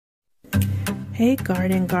Hey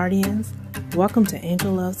Garden Guardians, welcome to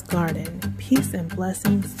Angel Loves Garden. Peace and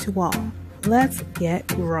blessings to all. Let's get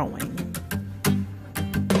growing.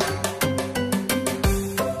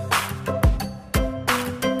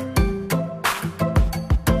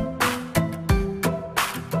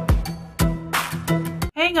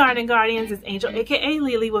 Hey Garden Guardians, it's Angel aka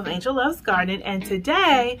Lily with Angel Loves Garden, and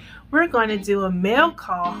today we're going to do a mail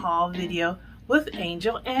call haul video with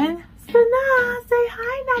Angel and Sana. Say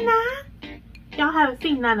hi, Nana. Y'all haven't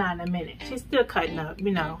seen Nana in a minute. She's still cutting up,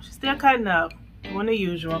 you know. She's still cutting up, doing the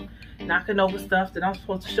usual, knocking over stuff that I'm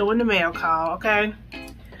supposed to show in the mail call, okay?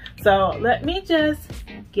 So let me just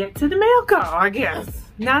get to the mail call, I guess.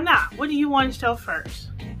 Nana, what do you want to show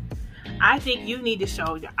first? I think you need to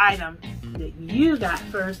show the item that you got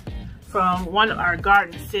first from one of our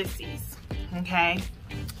garden sissies, okay?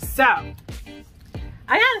 So,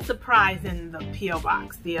 I got a surprise in the P.O.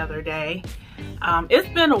 box the other day. It's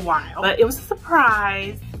been a while, but it was a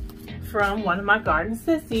surprise from one of my garden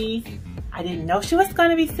sissies. I didn't know she was going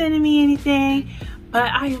to be sending me anything,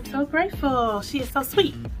 but I am so grateful. She is so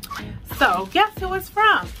sweet. So, guess who it's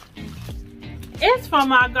from? It's from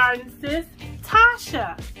my garden sis,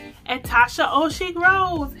 Tasha. And Tasha Oh She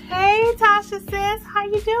Grows. Hey Tasha sis, how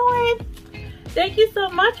you doing? Thank you so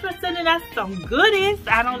much for sending us some goodies.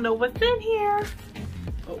 I don't know what's in here,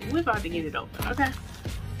 but we're about to get it open, okay?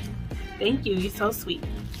 Thank you, you're so sweet.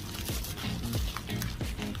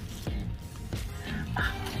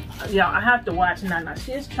 Y'all, I have to watch Nana.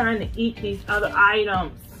 She is trying to eat these other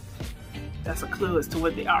items. That's a clue as to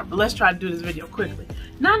what they are, but let's try to do this video quickly.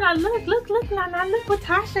 Nana, look, Nana, look what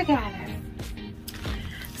Tasha got us.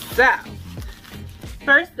 So,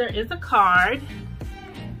 first there is a card.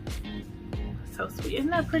 So sweet.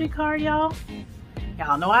 Isn't that a pretty card, y'all?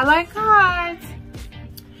 Y'all know I like cards.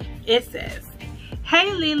 It says,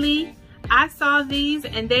 "Hey Lily, I saw these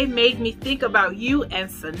and they made me think about you and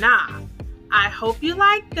Sana. I hope you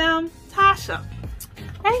like them. Tasha."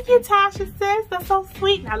 Thank you, Tasha sis. That's so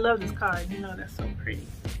sweet. I love this card. You know that's so pretty.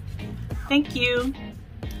 Thank you.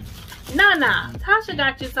 Nana, Tasha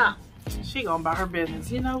got you something. She gonna buy her business.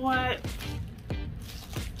 You know what?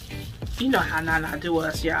 You know how Nana do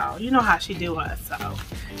us, y'all. You know how she do us. So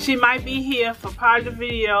she might be here for part of the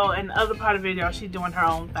video, and the other part of the video she's doing her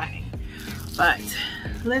own thing. But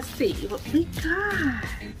let's see what we got.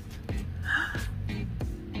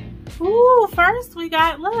 Ooh, first we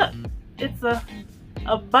got, look, it's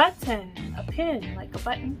a button, a pin, like a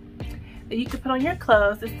button that you can put on your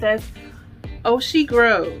clothes. It says, "Oh She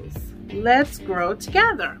Grows. Let's grow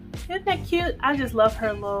together." Isn't that cute? I just love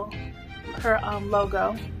her little,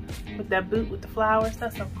 logo with that boot with the flowers.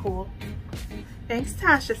 That's so cool. Thanks,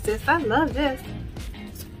 Tasha sis. I love this.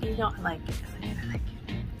 You know I like it. I like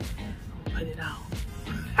it. I'll put it on.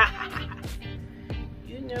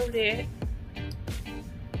 You know that.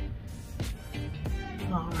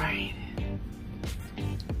 All right.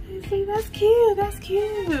 See, that's cute. That's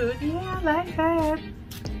cute. Yeah, I like that.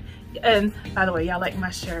 And by the way, y'all like my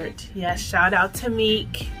shirt. Yes, shout out to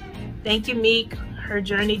Meek. Thank you, Meek. Her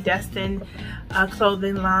Journey Destined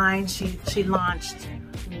clothing line she launched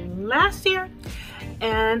last year,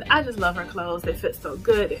 and I just love her clothes. They fit so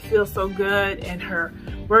good, they feel so good, and her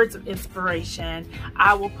words of inspiration.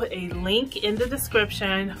 I will put a link in the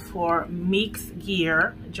description for Meek's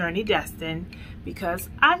gear, Journey Destined, because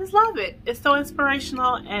I just love it. It's so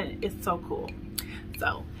inspirational and it's so cool.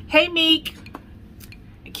 So, hey Meek.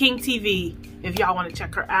 KingTV, if y'all want to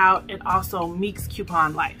check her out, and also Meek's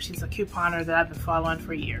Coupon Life. She's a couponer that I've been following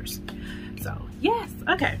for years. So, yes,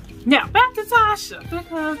 okay. Now, back to Tasha,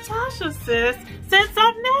 because Tasha sis said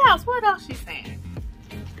something else. What else she saying?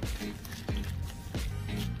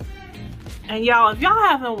 And y'all, if y'all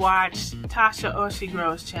haven't watched Tasha Oh She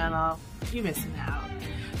Grows channel, you're missing out.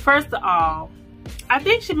 First of all, I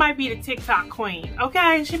think she might be the TikTok queen,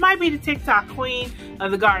 okay? She might be the TikTok queen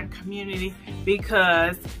of the garden community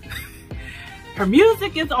because her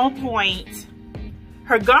music is on point,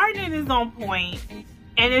 her gardening is on point,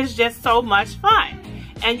 and it's just so much fun.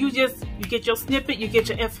 And you get your snippet, you get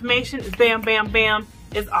your information, it's bam, bam, bam,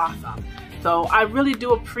 it's awesome. So I really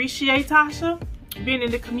do appreciate Tasha being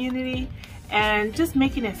in the community and just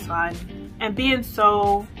making it fun and being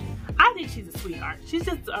so, I think she's a sweetheart. She's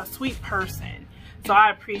just a sweet person. So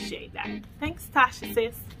I appreciate that. Thanks, Tasha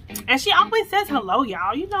sis. And she always says hello,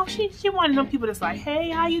 y'all. You know, she one of them people that's like,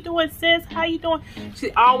 "Hey, how you doing, sis? How you doing?"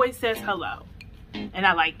 She always says hello. And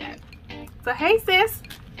I like that. So, hey, sis.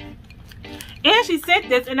 And she sent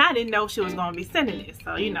this, and I didn't know she was going to be sending this.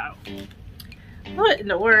 So, you know. What in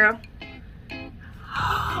the world?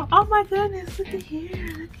 Oh, my goodness. Look at here.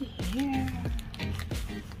 Look at here.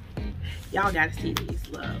 Y'all gotta see these.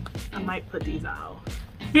 Look, I might put these on.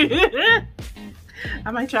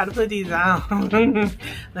 I might try to put these on.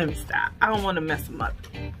 Let me stop. I don't want to mess them up.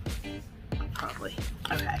 Probably.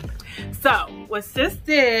 Okay. So what sis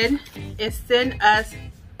did is send us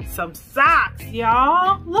some socks,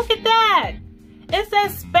 y'all. Look at that. It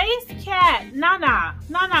says Space Cat. Nana,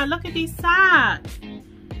 look at these socks.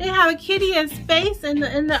 They have a kitty in space in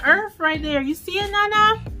the earth right there. You see it,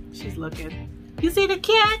 Nana? She's looking. You see the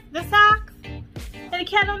cat, the socks? And the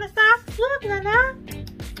cat on the socks? Look, Nana.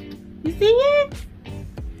 You see it?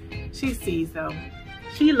 She sees them.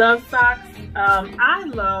 She loves socks. I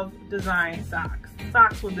love design socks.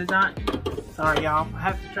 Socks with design. Sorry, y'all. I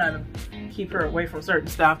have to try to keep her away from certain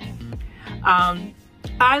stuff.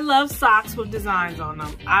 I love socks with designs on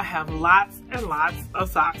them. I have lots and lots of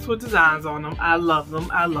socks with designs on them. I love them.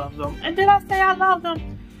 I love them. And did I say I love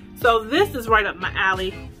them? So this is right up my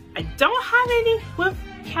alley. I don't have any with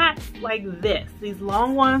cats like this. These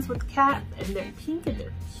long ones with cats, and they're pink and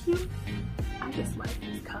they're cute. I just like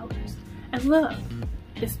these colors. And look,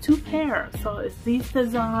 it's 2 pairs. So it's these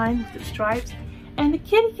designs with the stripes and the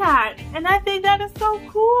kitty cat. And I think that is so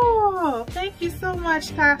cool. Thank you so much,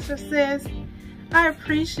 Tasha, sis. I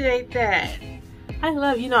appreciate that. I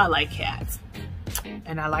love, you know, I like cats.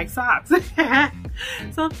 And I like socks.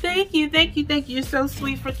 So thank you. You're so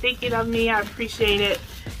sweet for thinking of me. I appreciate it.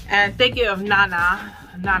 And thank you of Nana.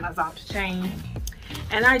 Nana's off the chain.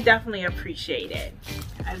 And I definitely appreciate it.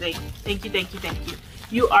 I think, thank you.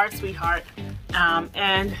 You are a sweetheart.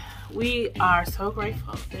 And we are so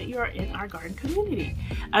grateful that you are in our garden community.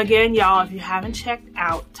 Again, y'all, if you haven't checked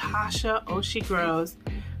out Tasha Oh She Grows,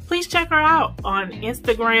 please check her out on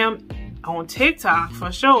Instagram, on TikTok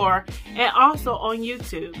for sure, and also on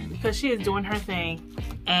YouTube, because she is doing her thing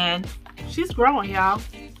and she's growing, y'all.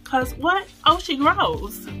 Cause what? Oh, she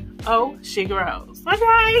grows. Oh, she grows.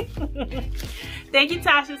 Okay. Thank you,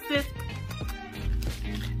 Tasha, sis.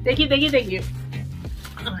 Thank you.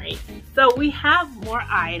 All right. So we have more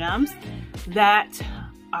items that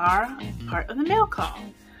are part of the mail call.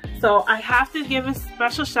 So I have to give a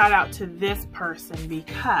special shout out to this person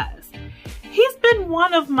because he's been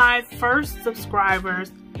one of my first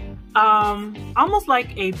subscribers, almost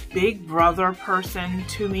like a big brother person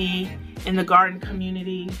to me in the garden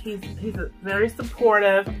community. He's a very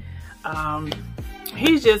supportive.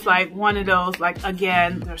 He's just like one of those, like,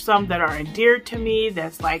 again, there's some that are endeared to me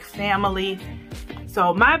that's like family.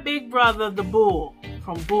 So my big brother, the Bull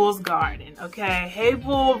from Bull's Garden, okay? Hey,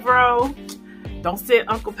 Bull, bro. Don't send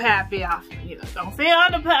Uncle Pappy after, don't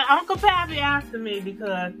send Uncle Pappy after me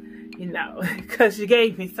because, because you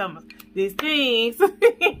gave me some of these things.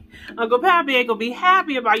 Uncle Pappy ain't gonna be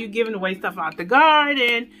happy about you giving away stuff out the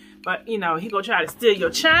garden, but, he gonna try to steal your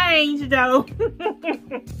change, though,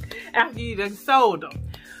 after you done sold them.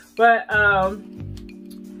 But,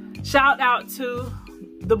 shout out to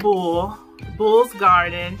the Bull's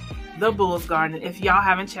Garden, the Bull's Garden. If y'all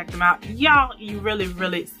haven't checked them out, y'all, you really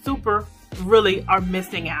are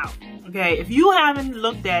missing out. Okay, if you haven't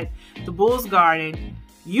looked at the Bull's Garden,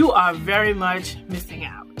 you are very much missing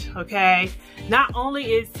out. Okay, not only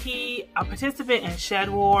is he a participant in Shed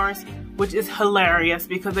Wars, which is hilarious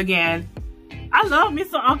because, again, I love me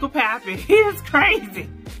some Uncle Pappy. He is crazy.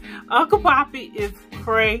 Uncle Pappy is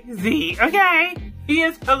crazy. Okay, he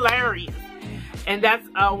is hilarious. And that's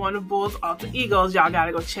one of Bull's alter egos. Y'all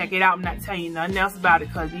gotta go check it out. I'm not telling you nothing else about it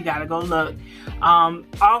because you gotta go look.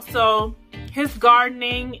 Also, his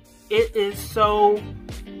gardening, it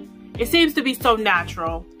seems to be so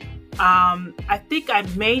natural. I think I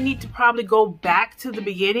may need to probably go back to the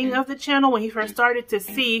beginning of the channel when he first started to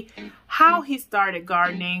see how he started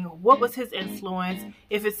gardening, what was his influence,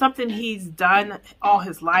 if it's something he's done all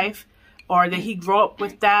his life or that he grew up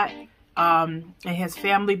with that. And his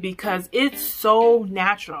family, because it's so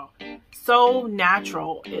natural.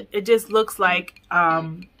 It just looks like,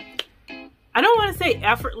 I don't want to say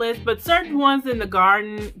effortless, but certain ones in the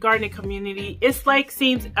gardening community, it's like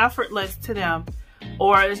seems effortless to them,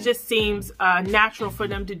 or it just seems natural for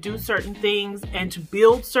them to do certain things and to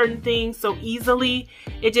build certain things so easily.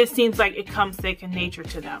 It just seems like it comes second nature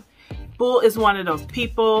to them. Bull is one of those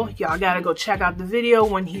people. Y'all gotta go check out the video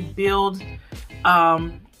when he built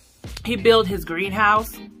his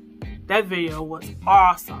greenhouse. That video was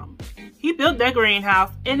awesome. He built that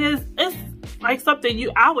greenhouse, and it's like something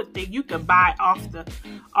I would think you could buy off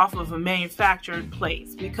of a manufactured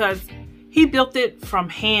place, because he built it from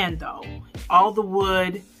hand though. All the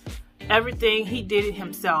wood, everything, he did it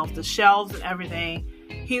himself, the shelves and everything.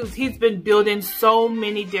 He's been building so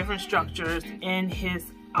many different structures in his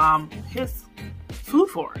food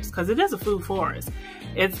forest, because it is a food forest.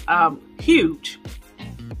 It's huge.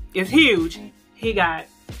 is huge. He got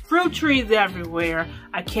fruit trees everywhere.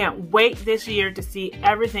 I can't wait this year to see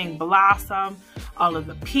everything blossom. All of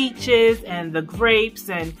the peaches and the grapes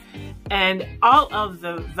and all of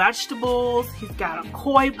the vegetables. He's got a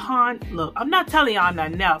koi pond. Look, I'm not telling y'all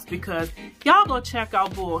nothing else because y'all go check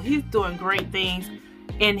out Bull. He's doing great things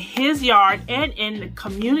in his yard and in the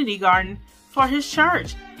community garden for his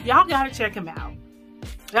church. Y'all gotta check him out.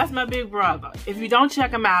 That's my big brother. If you don't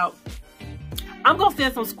check him out, I'm gonna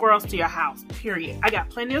send some squirrels to your house, period. I got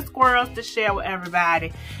plenty of squirrels to share with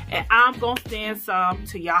everybody, and I'm gonna send some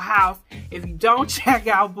to your house if you don't check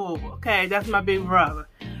out Bull, okay? That's my big brother.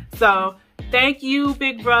 So thank you,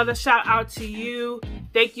 big brother. Shout out to you.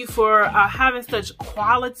 Thank you for having such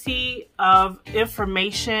quality of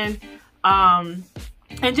information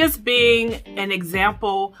and just being an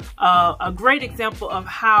example, a great example of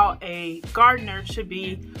how a gardener should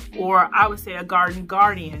be, or I would say a garden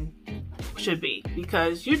guardian should be,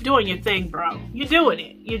 because you're doing your thing, bro. You're doing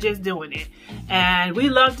it. You're just doing it. And we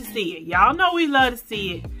love to see it. Y'all know we love to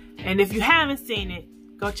see it. And if you haven't seen it,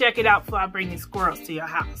 go check it out before I bring these squirrels to your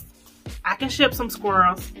house. I can ship some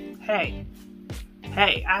squirrels. Hey,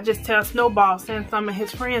 I just tell Snowball send some of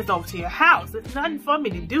his friends over to your house. It's nothing for me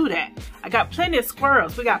to do that. I got plenty of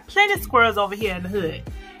squirrels. We got plenty of squirrels over here in the hood.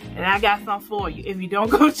 And I got some for you if you don't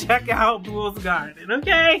go check out Bull's garden,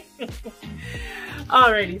 okay?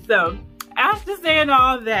 Alrighty, so after saying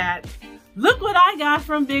all that, look what I got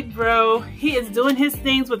from Big Bro. He is doing his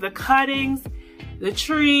things with the cuttings, the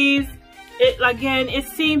trees. Again, it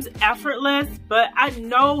seems effortless, but I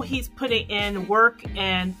know he's putting in work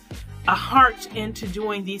and a heart into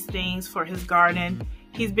doing these things for his garden.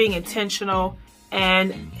 He's being intentional,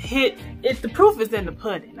 and the proof is in the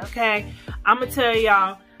pudding, okay? I'm gonna tell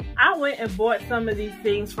y'all, I went and bought some of these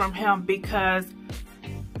things from him because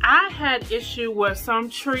I had issue with some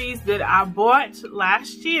trees that I bought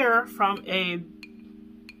last year from a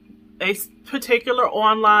particular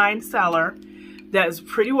online seller that's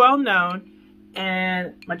pretty well known,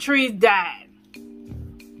 and my trees died.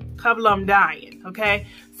 A couple of them dying, okay?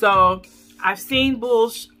 So I've seen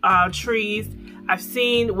Bull's trees. I've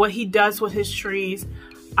seen what he does with his trees,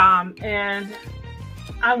 and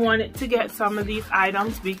I wanted to get some of these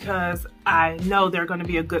items because I know they're going to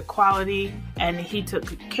be a good quality, and he took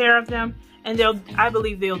good care of them, and I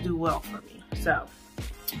believe they'll do well for me. So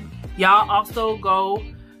y'all also go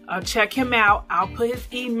check him out. I'll put his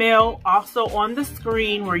email also on the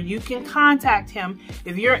screen where you can contact him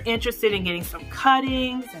if you're interested in getting some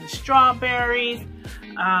cuttings and strawberries.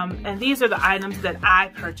 And these are the items that I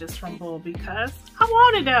purchased from Bull because I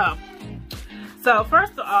wanted them. So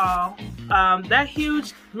first of all, that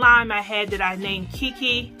huge lime I had that I named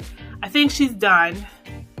Kiki, I think she's done.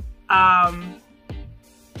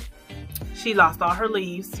 She lost all her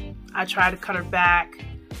leaves. I tried to cut her back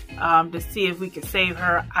to see if we could save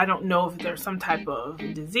her. I don't know if there's some type of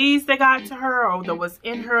disease that got to her or that was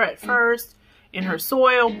in her at first, in her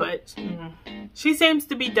soil, but she seems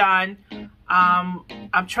to be done.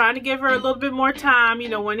 I'm trying to give her a little bit more time, you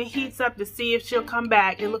know, when it heats up to see if she'll come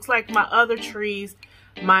back. It looks like my other trees,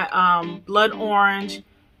 my blood orange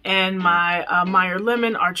and my Meyer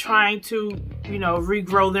lemon are trying to, you know,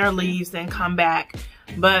 regrow their leaves and come back.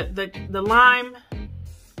 But the lime,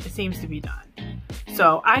 it seems to be done.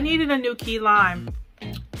 So I needed a new key lime.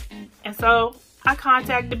 And so I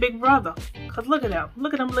contacted Big Brother. Because look at them.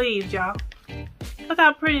 Look at them leaves, y'all. Look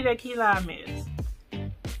how pretty that key lime is.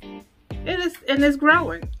 It is, and it's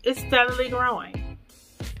growing. It's steadily growing.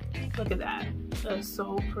 Look at that. That's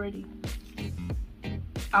so pretty.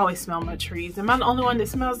 I always smell my trees. Am I the only one that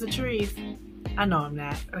smells the trees? I know I'm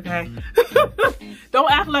not, okay? Don't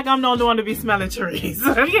act like I'm the only one to be smelling trees,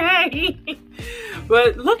 okay?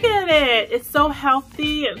 But look at it. It's so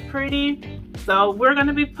healthy and pretty. So we're going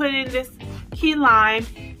to be putting this key lime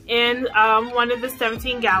in one of the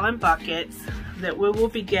 17-gallon buckets that we will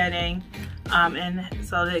be getting, and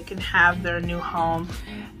so they can have their new home.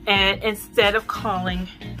 And instead of calling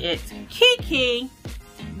it Kiki,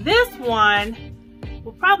 this one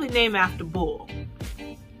we'll probably name after Bull.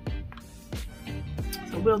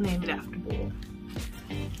 So we'll name it after Bull.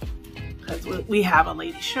 Because we have a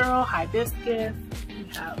Lady Cheryl, hibiscus,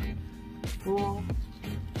 we have Bull.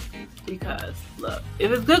 Because look,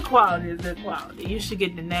 if it's good quality, it's good quality. You should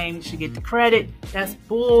get the name, you should get the credit. That's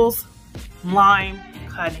Bull's lime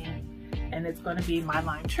cutting, and it's going to be my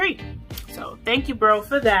lime tree. So thank you, bro,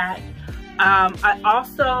 for that. I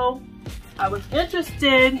was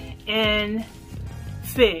interested in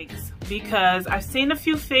figs, because I've seen a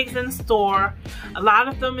few figs in the store. A lot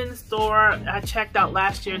of them in the store I checked out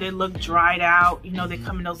last year, they look dried out. You know, they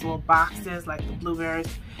come in those little boxes like the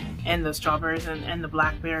blueberries and the strawberries and the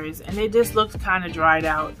blackberries, and they just looked kind of dried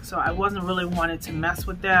out. So I wasn't really wanting to mess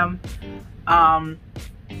with them. And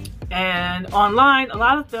online, a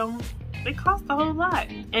lot of them, they cost a whole lot.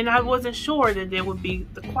 And I wasn't sure that they would be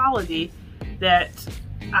the quality that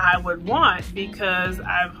I would want, because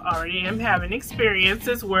I've already am having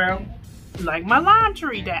experiences where, like my lime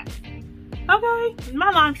tree that, okay,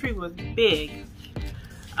 my lime tree was big.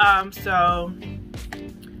 So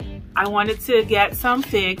I wanted to get some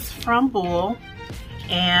figs from Bull,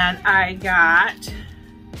 and I got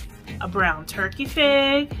a brown turkey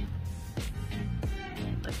fig.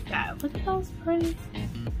 Look at that, look at those pretty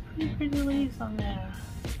leaves on there.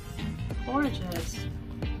 Gorgeous,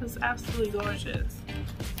 it's absolutely gorgeous.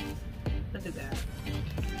 Look at that.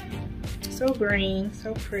 So green,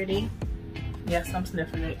 so pretty. Yes, I'm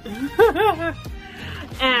sniffing it.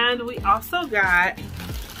 And we also got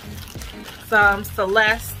some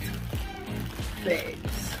Celeste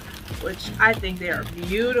figs, which I think they are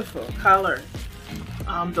beautiful colors.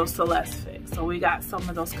 Those Celeste figs. So we got some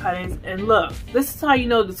of those cuttings. And look, this is how you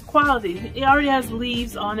know this quality. It already has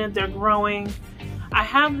leaves on it. They're growing. I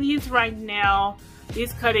have these right now,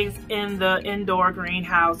 these cuttings in the indoor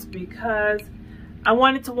greenhouse, because I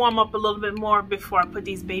wanted to warm up a little bit more before I put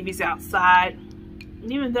these babies outside.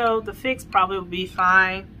 And even though the figs probably will be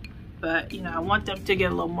fine, but you know, I want them to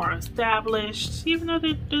get a little more established, even though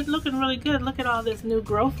they're looking really good. Look at all this new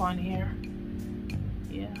growth on here.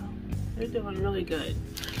 Yeah, they're doing really good.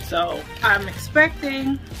 So I'm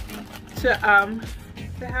expecting to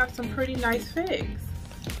have some pretty nice fig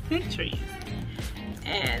trees.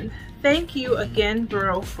 And thank you again,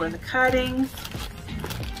 bro, for the cuttings.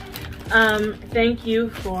 Thank you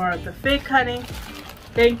for the fig cutting.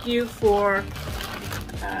 Thank you for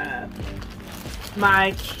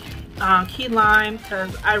my key lime,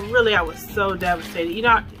 because I was so devastated. You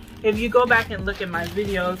know, if you go back and look at my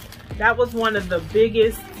videos, that was one of the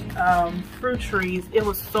biggest fruit trees. It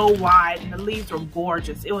was so wide and the leaves were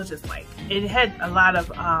gorgeous. It was just like, it had a lot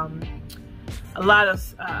of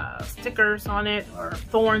stickers on it, or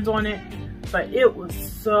thorns on it, but it was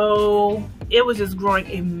just growing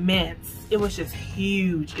immense. It was just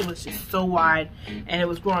huge. It was just so wide, and it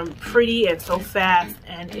was growing pretty and so fast,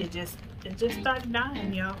 and it just started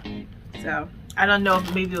dying, y'all. So I don't know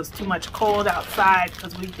if maybe it was too much cold outside,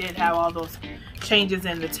 because we did have all those changes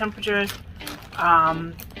in the temperatures.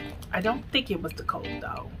 I don't think it was the cold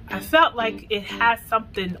though. I felt like it had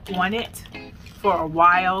something on it for a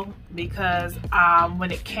while, because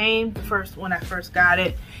when it came when I first got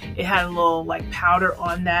it, it had a little like powder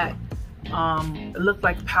on that. It looked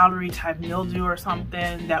like powdery type mildew or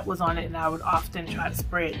something that was on it, and I would often try to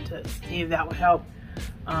spray it to see if that would help.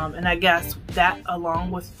 And I guess that,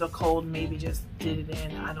 along with the cold, maybe just did it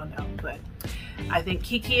in. I don't know, but I think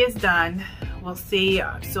Kiki is done. We'll see.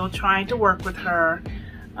 I'm still trying to work with her,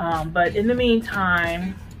 but in the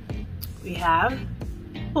meantime, we have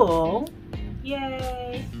Bull.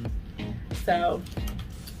 Yay! So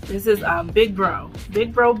this is Big Bro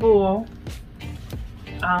Bull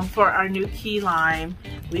for our new key lime.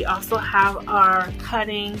 We also have our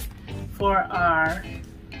cuttings for our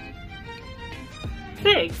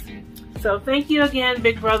figs. So thank you again,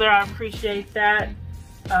 Big Brother. I appreciate that.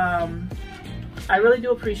 I really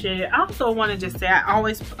do appreciate it. I also want to just say I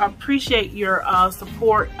always appreciate your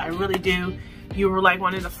support. I really do. You were like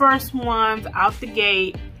one of the first ones out the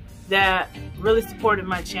gate that really supported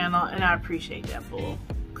my channel, and I appreciate that, Bull,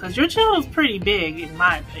 because your channel is pretty big in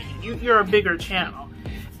my opinion. You're a bigger channel,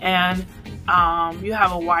 and you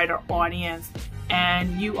have a wider audience,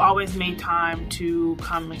 and you always made time to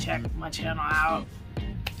come and check my channel out,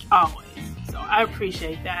 always. So I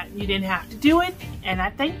appreciate that. You didn't have to do it, and I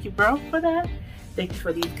thank you, bro, for that. Thank you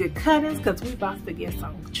for these good cuttings, because we're about to get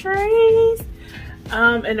some trees,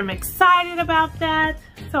 and I'm excited about that.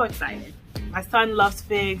 So excited. My son loves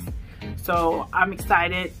figs, so I'm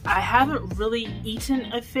excited. I haven't really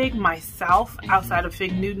eaten a fig myself outside of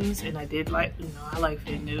Fig Newtons, and I did like, you know, I like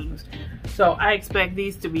Fig Newtons. So I expect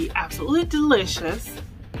these to be absolutely delicious,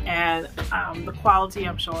 and the quality,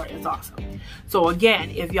 I'm sure, is awesome. So again,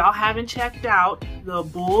 if y'all haven't checked out the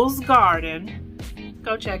Bull's Garden,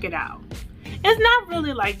 go check it out. It's not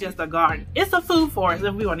really like just a garden. It's a food forest,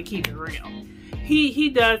 if we want to keep it real. He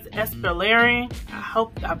does espaliering. I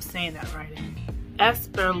hope I'm saying that right.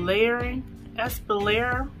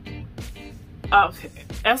 Espalier. Okay,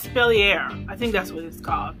 espalier. I think that's what it's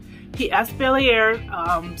called. he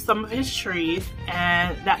espaliered some of his trees,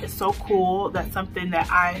 and that is so cool. That's something that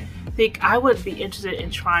I think I would be interested in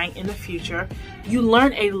trying in the future. You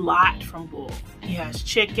learn a lot from Bull. He has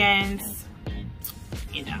chickens.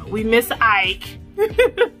 You know, we miss Ike,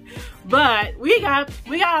 but we got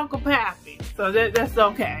Uncle Pappy, so that's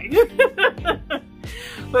okay.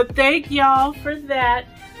 But thank y'all for that.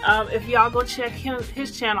 If y'all go check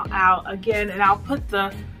his channel out again, and I'll put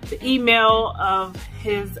the email of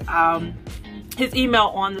his email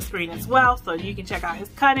on the screen as well, so you can check out his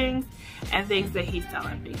cuttings and things that he's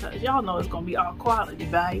selling, because y'all know it's gonna be all quality,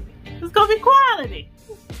 baby. It's gonna be quality.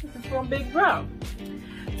 It's from Big Bro.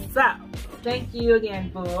 So thank you again,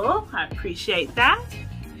 Bull. I appreciate that.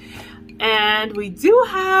 And we do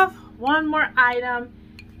have one more item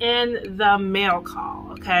in the mail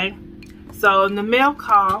call, okay? So in the mail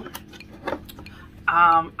call,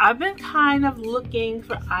 I've been kind of looking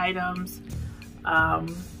for items,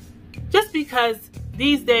 just because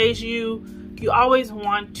these days you always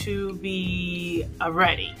want to be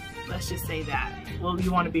ready. Let's just say that. Well,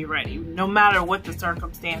 you want to be ready, no matter what the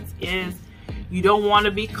circumstance is. You don't want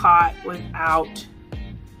to be caught without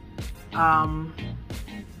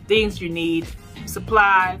things you need,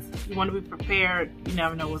 supplies. You want to be prepared. You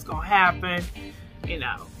never know what's going to happen. You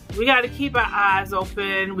know, we got to keep our eyes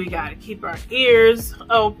open. We got to keep our ears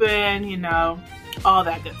open, you know, all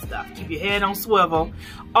that good stuff. Keep your head on swivel,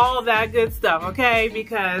 all that good stuff, okay?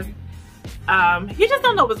 Because you just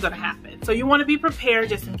don't know what's going to happen. So you want to be prepared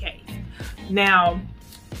just in case. Now,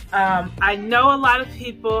 I know a lot of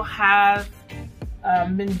people have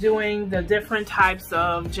been doing the different types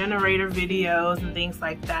of generator videos and things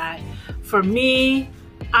like that. For me,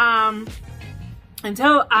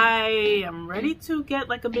 until I am ready to get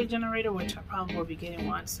like a big generator, which I probably will be getting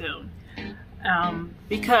one soon,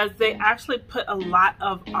 because they actually put a lot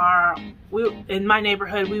of in my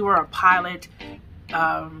neighborhood, we were a pilot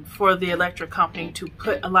for the electric company to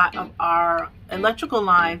put a lot of our electrical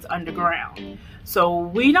lines underground. So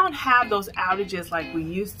we don't have those outages like we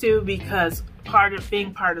used to, because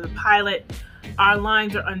being part of the pilot, our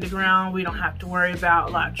lines are underground. We don't have to worry about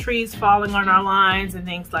a lot of trees falling on our lines and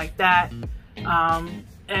things like that.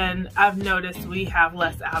 And I've noticed we have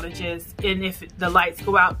less outages, and if the lights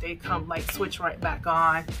go out, they come like switch right back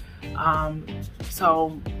on.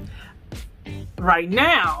 So right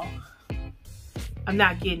now, I'm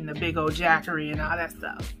not getting the big old jackery and all that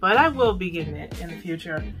stuff, but I will be getting it in the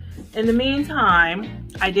future. In the meantime,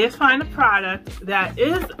 I did find a product that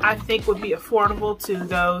I think would be affordable to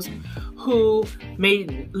those who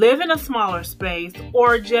may live in a smaller space,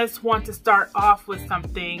 or just want to start off with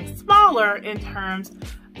something smaller in terms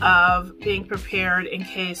of being prepared in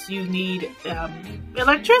case you need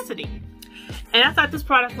electricity. And I thought this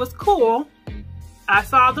product was cool. I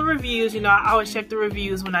saw the reviews. You know, I always check the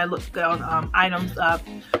reviews when I look on items up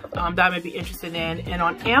that I may be interested in. And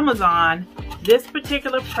on Amazon, this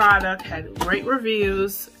particular product had great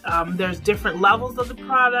reviews. There's different levels of the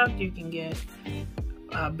product. You can get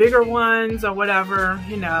bigger ones or whatever.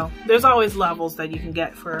 You know, there's always levels that you can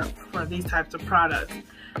get for these types of products.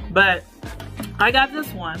 But I got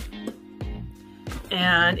this one,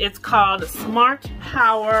 and it's called Smart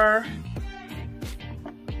Power.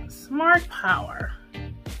 Smart Power.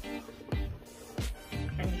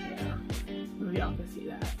 Right here. Maybe y'all can see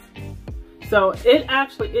that. So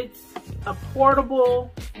it's a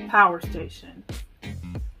portable power station,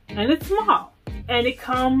 and it's small, and it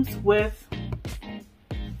comes with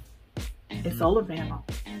a solar panel.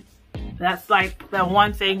 That's like the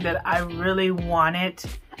one thing that I really wanted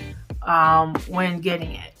when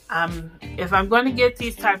getting it. If I'm going to get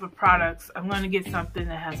these type of products, I'm going to get something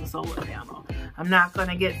that has a solar panel. I'm not going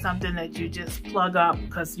to get something that you just plug up,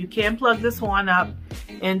 because you can plug this one up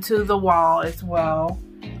into the wall as well.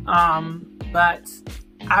 But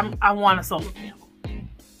I want a solar panel.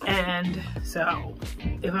 And so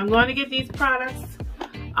if I'm going to get these products,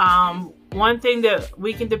 one thing that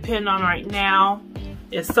we can depend on right now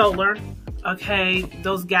is solar. Okay,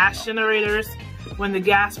 those gas generators, when the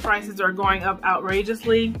gas prices are going up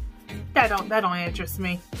outrageously, that don't interest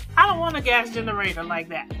me. I don't want a gas generator like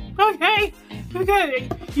that. Okay, because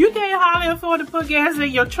you can't hardly afford to put gas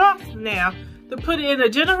in your truck now. To put it in a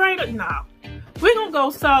generator, no. We're gonna go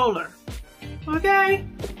solar. Okay,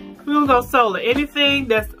 we're gonna go solar. Anything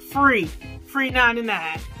that's free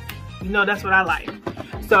 99. You know, that's what I like.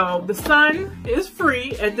 So the sun is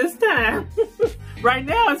free at this time. Right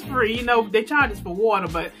now it's free. You know, they charge us for water,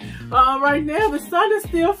 but right now the sun is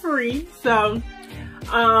still free. So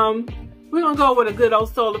we're gonna go with a good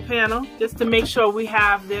old solar panel, just to make sure we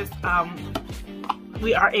have this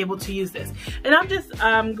we are able to use this. And I'm just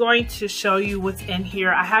going to show you what's in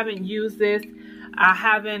here. I haven't used this.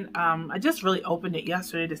 I just really opened it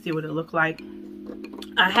yesterday to see what it looked like.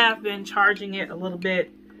 I have been charging it a little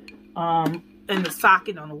bit in the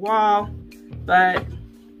socket on the wall, but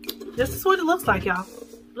this is what it looks like, y'all.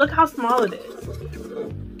 Look how small it is.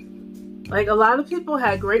 Like, a lot of people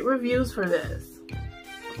had great reviews for this.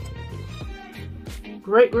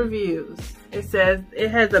 Great reviews. It says it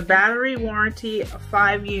has a battery warranty of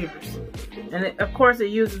 5 years. And it, of course, it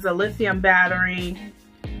uses a lithium battery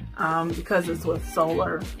because it's with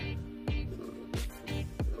solar.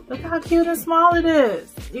 Look how cute and small it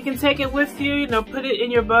is. You can take it with you, you know, put it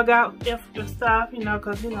in your bug out stuff, you know,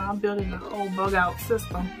 because, you know, I'm building a whole bug out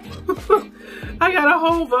system. I got a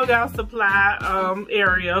whole bug out supply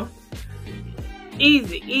area.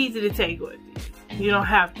 Easy to take with you. You don't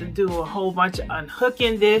have to do a whole bunch of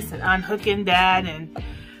unhooking this and unhooking that and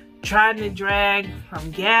trying to drag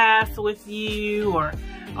from gas with you or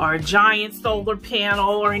a giant solar panel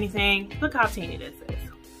or anything. Look how teeny this is.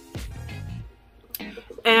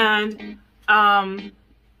 And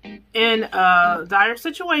in a dire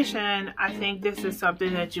situation, I think this is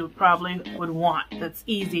something that you probably would want. That's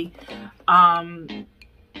easy. I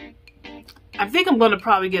think I'm going to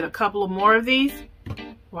probably get a couple of more of these.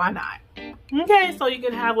 Why not? Okay, so you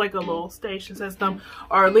can have like a little station system,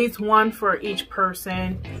 or at least one for each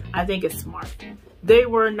person. I think it's smart. They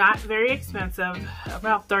were not very expensive,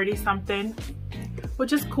 about 30 something,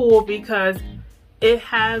 which is cool because it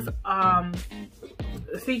has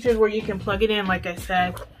features where you can plug it in. Like I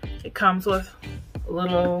said, it comes with a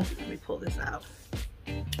little, let me pull this out.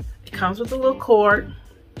 It comes with a little cord,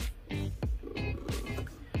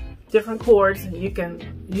 different cords, and you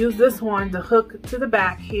can use this one to hook to the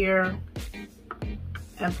back here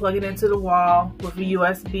and plug it into the wall with a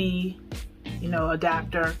USB, you know,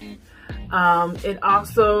 adapter. It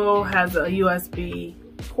also has a USB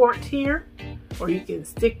port here, or you can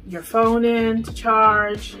stick your phone in to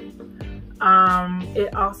charge.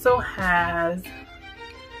 It also has,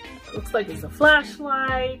 it looks like it's a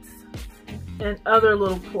flashlight and other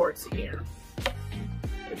little ports here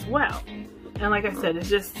as well. And like I said, it's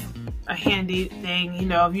just a handy thing, you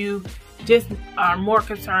know, if you just are more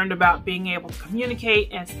concerned about being able to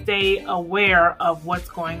communicate and stay aware of what's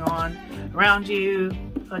going on around you.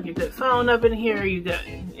 Plug your good phone up in here, you good.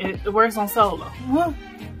 It works on solar.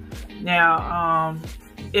 Now,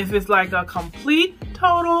 if it's like a complete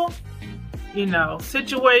total, you know,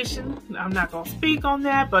 situation, I'm not gonna speak on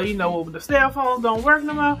that, but you know, the cell phones don't work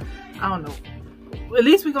no more, I don't know. At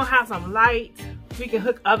least we're gonna have some light. We can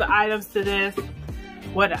hook other items to this,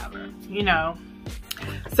 whatever, you know.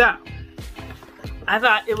 So I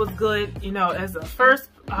thought it was good, you know, as a first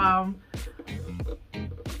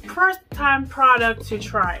time product to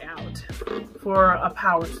try out for a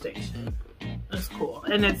power station. It's cool,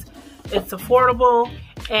 and it's affordable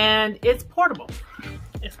and it's portable.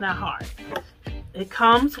 It's not hard. It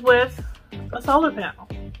comes with a solar panel.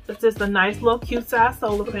 It's just a nice little cute size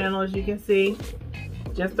solar panel, as you can see.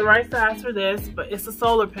 Just the right size for this, but it's a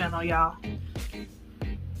solar panel, y'all.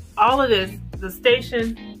 All of this, the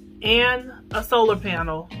station and a solar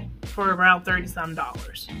panel, for around $30-some.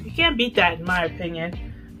 You can't beat that, in my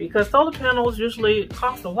opinion, because solar panels usually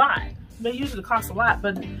cost a lot. They usually cost a lot,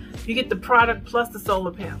 but you get the product plus the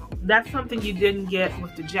solar panel. That's something you didn't get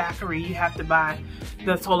with the Jackery. You have to buy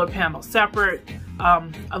the solar panel separate.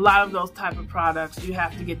 A lot of those type of products, you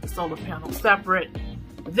have to get the solar panel separate.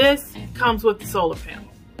 This comes with the solar panel,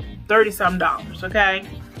 $30-some, okay?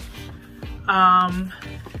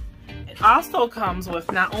 It also comes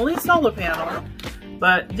with not only solar panel,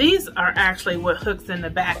 but these are actually what hooks in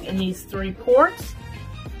the back in these 3 ports.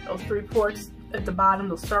 Those 3 ports at the bottom,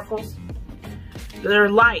 those circles, they're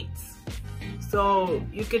lights. So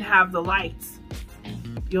you can have the lights.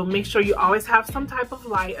 You'll make sure you always have some type of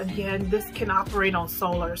light. Again, this can operate on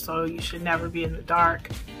solar, so you should never be in the dark.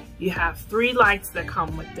 You have 3 lights that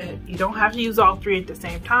come with it. You don't have to use all 3 at the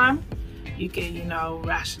same time. You can, you know,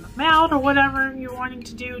 ration them out or whatever you're wanting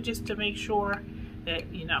to do, just to make sure that,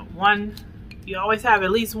 you know, you always have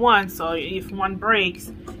at least one, so if one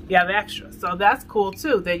breaks, you have extra. So that's cool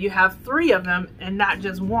too, that you have 3 of them and not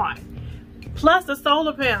just one. Plus the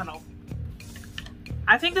solar panel.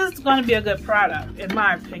 I think this is going to be a good product, in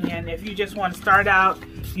my opinion. If you just want to start out,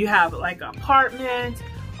 you have like an apartment,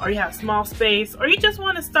 or you have small space, or you just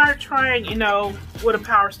want to start trying, you know, what a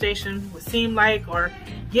power station would seem like, or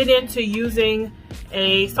get into using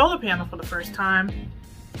a solar panel for the first time.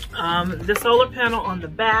 The solar panel on the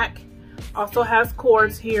back also has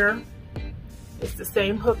cords here. It's the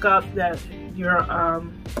same hookup that your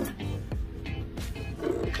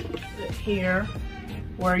here.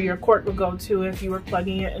 where your cord would go to if you were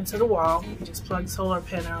plugging it into the wall. You just plug the solar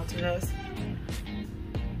panel onto this.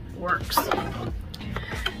 Works.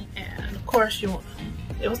 And of course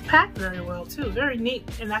it was packed very well too, very neat.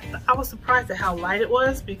 And I was surprised at how light it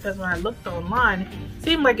was, because when I looked online, it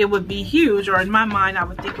seemed like it would be huge, or in my mind I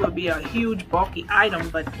would think it would be a huge bulky item,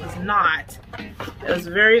 but it was not. It was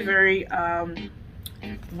very, very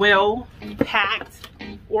well packed,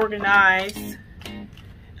 organized.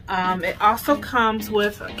 It also comes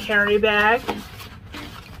with a carry bag.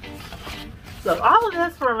 So all of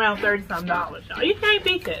this for around $30-some, y'all. You can't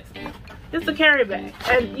beat this. It's a carry bag.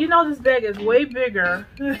 And you know this bag is way bigger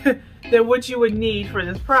than what you would need for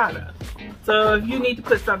this product. So if you need to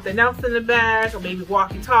put something else in the bag, or maybe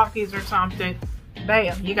walkie-talkies or something,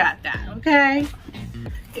 bam, you got that, okay?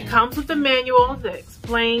 It comes with a manual that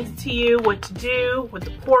explains to you what to do, what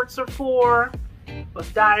the ports are for,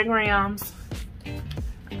 with diagrams.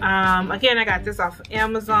 Again, I got this off of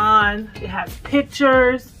Amazon. It has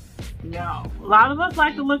pictures. No, a lot of us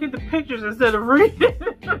like to look at the pictures instead of reading.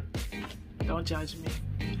 Don't judge me.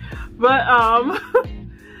 But,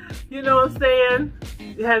 you know what I'm saying?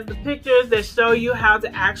 It has the pictures that show you how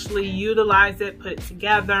to actually utilize it, put it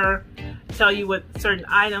together, tell you what certain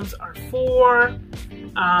items are for.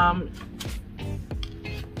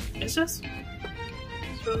 It's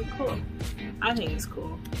really cool. I think it's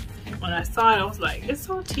cool. When I saw it, I was like, it's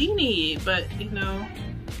so teeny, but you know,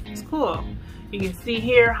 it's cool. You can see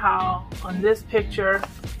here how on this picture,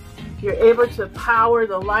 you're able to power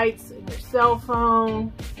the lights in your cell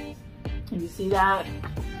phone. And you see that?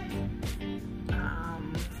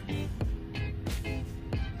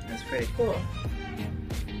 That's pretty cool.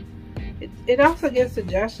 It also gives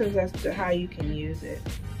suggestions as to how you can use it,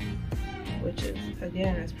 which is,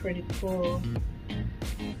 again, is pretty cool.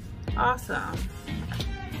 Awesome.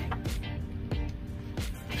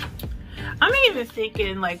 I'm even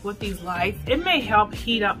thinking, like, with these lights, it may help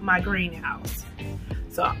heat up my greenhouse.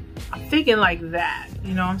 So I'm thinking like that,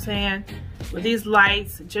 you know what I'm saying? With these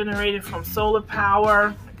lights generated from solar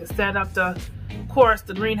power, I can set up of course,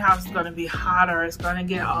 the greenhouse is going to be hotter. It's going to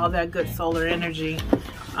get all that good solar energy.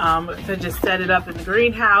 If I just set it up in the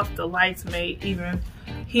greenhouse, the lights may even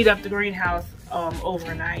heat up the greenhouse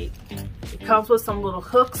overnight. It comes with some little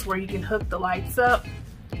hooks where you can hook the lights up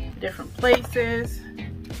to different places.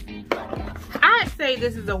 I'd say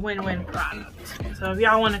this is a win-win product. So if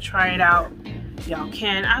y'all want to try it out, y'all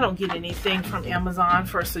can. I don't get anything from Amazon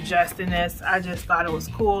for suggesting this. I just thought it was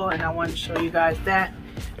cool and I wanted to show you guys that.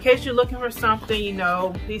 In case you're looking for something, you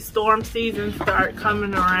know, these storm seasons start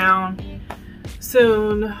coming around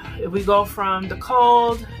soon. If we go from the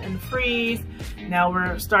cold and freeze, now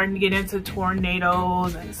we're starting to get into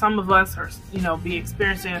tornadoes, and some of us are, you know, be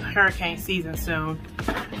experiencing hurricane season soon,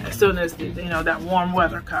 as soon as, you know, that warm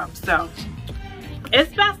weather comes. So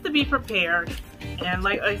it's best to be prepared. And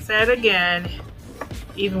like I said again,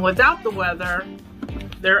 even without the weather,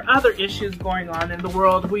 there are other issues going on in the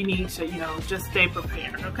world. We need to, you know, just stay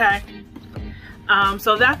prepared, okay?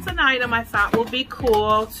 So that's an item I thought would be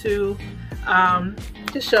cool to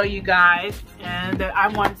show you guys, and that I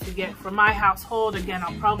wanted to get for my household. Again,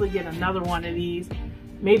 I'll probably get another one of these,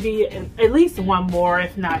 maybe at least one more,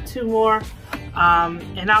 if not two more.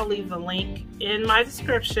 And I'll leave the link in my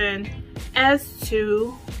description as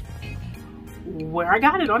to where I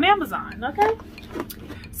got it on Amazon, okay?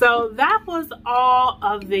 So that was all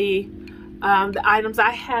of the items I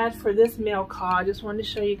had for this mail call. I just wanted to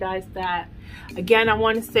show you guys that. Again, I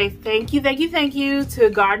want to say thank you to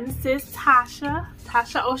Garden Sis Tasha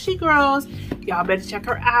Oh She Grows. Y'all better check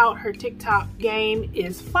her out. Her TikTok game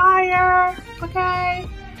is fire, okay?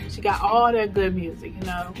 She got all that good music, you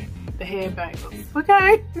know, the headbangers,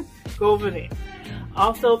 okay? Go over there.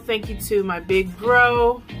 Also, thank you to my big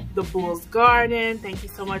bro, the Bull's Garden. Thank you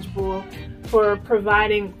so much, Bull, for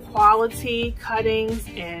providing quality cuttings,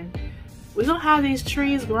 and we don't have these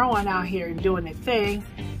trees growing out here and doing their thing.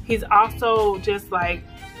 He's also just like,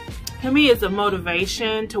 to me, it's a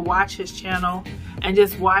motivation to watch his channel and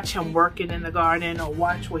just watch him working in the garden, or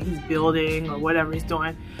watch what he's building or whatever he's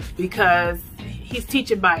doing, because he's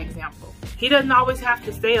teaching by example. He doesn't always have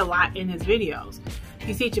to say a lot in his videos.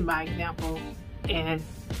 He's teaching by example. And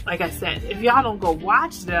like I said, if y'all don't go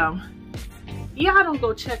watch them, y'all don't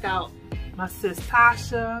go check out my sis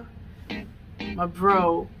Tasha, my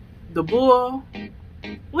bro, the Bull,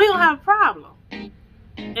 we don't have a problem.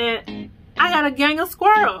 And I got a gang of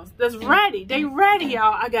squirrels that's ready. They ready,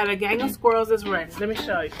 y'all. I got a gang of squirrels that's ready. Let me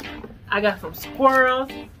show you. I got some squirrels.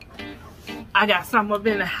 I got some up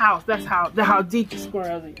in the house. That's how deep the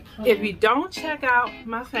squirrels are. If you don't check out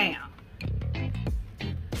my fam,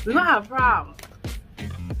 we're gonna have a problem.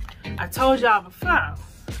 I told y'all before,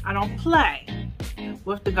 I don't play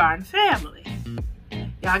with the garden family.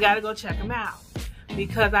 Y'all gotta go check them out.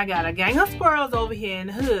 Because I got a gang of squirrels over here in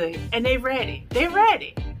the hood. And they ready. They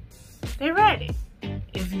ready. They ready.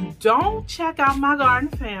 If you don't check out my garden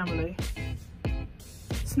family,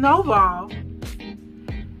 Snowball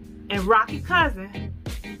and Rocky Cousin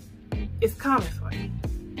is coming for you.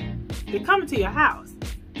 They're coming to your house.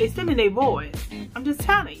 They sending their boys. I'm just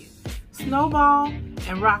telling you. Snowball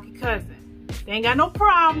and Rocky Cousin. They ain't got no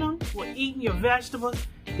problem with eating your vegetables,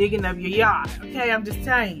 digging up your yard. Okay, I'm just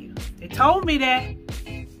telling you. They told me that.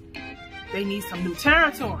 They need some new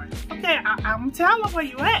territory. Okay, I'm telling them where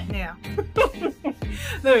you at now.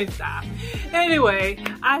 Let me stop. Anyway,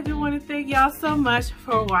 I do want to thank y'all so much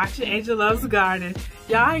for watching Angel Loves Garden.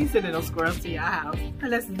 Y'all ain't sending no squirrels to your house.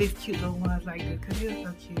 Unless it's these cute little ones like this, because they're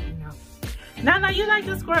so cute, you know. Nana, you like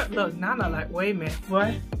the squirrel? Look, Nana like, wait a minute,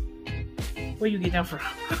 what? Where you get them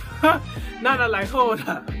from? Nana like, hold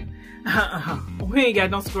up. We ain't got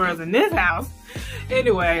no squirrels in this house.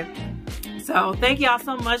 Anyway. So thank y'all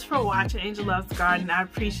so much for watching Angel Loves Garden. I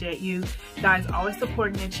appreciate you guys always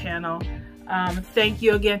supporting the channel. Thank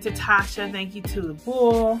you again to Tasha. Thank you to the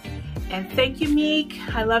Bull. And thank you, Meek.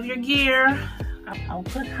 I love your gear. I'll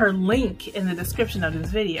put her link in the description of this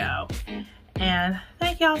video. And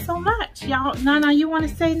thank y'all so much. Y'all, Nana, you want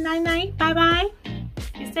to say night-night? Bye-bye?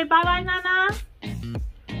 You say bye-bye, Nana?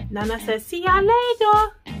 Nana says, see y'all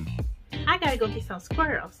later. I gotta go get some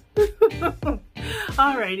squirrels.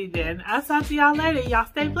 Alrighty then. I'll talk to y'all later. Y'all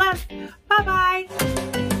stay blessed.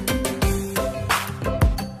 Bye-bye.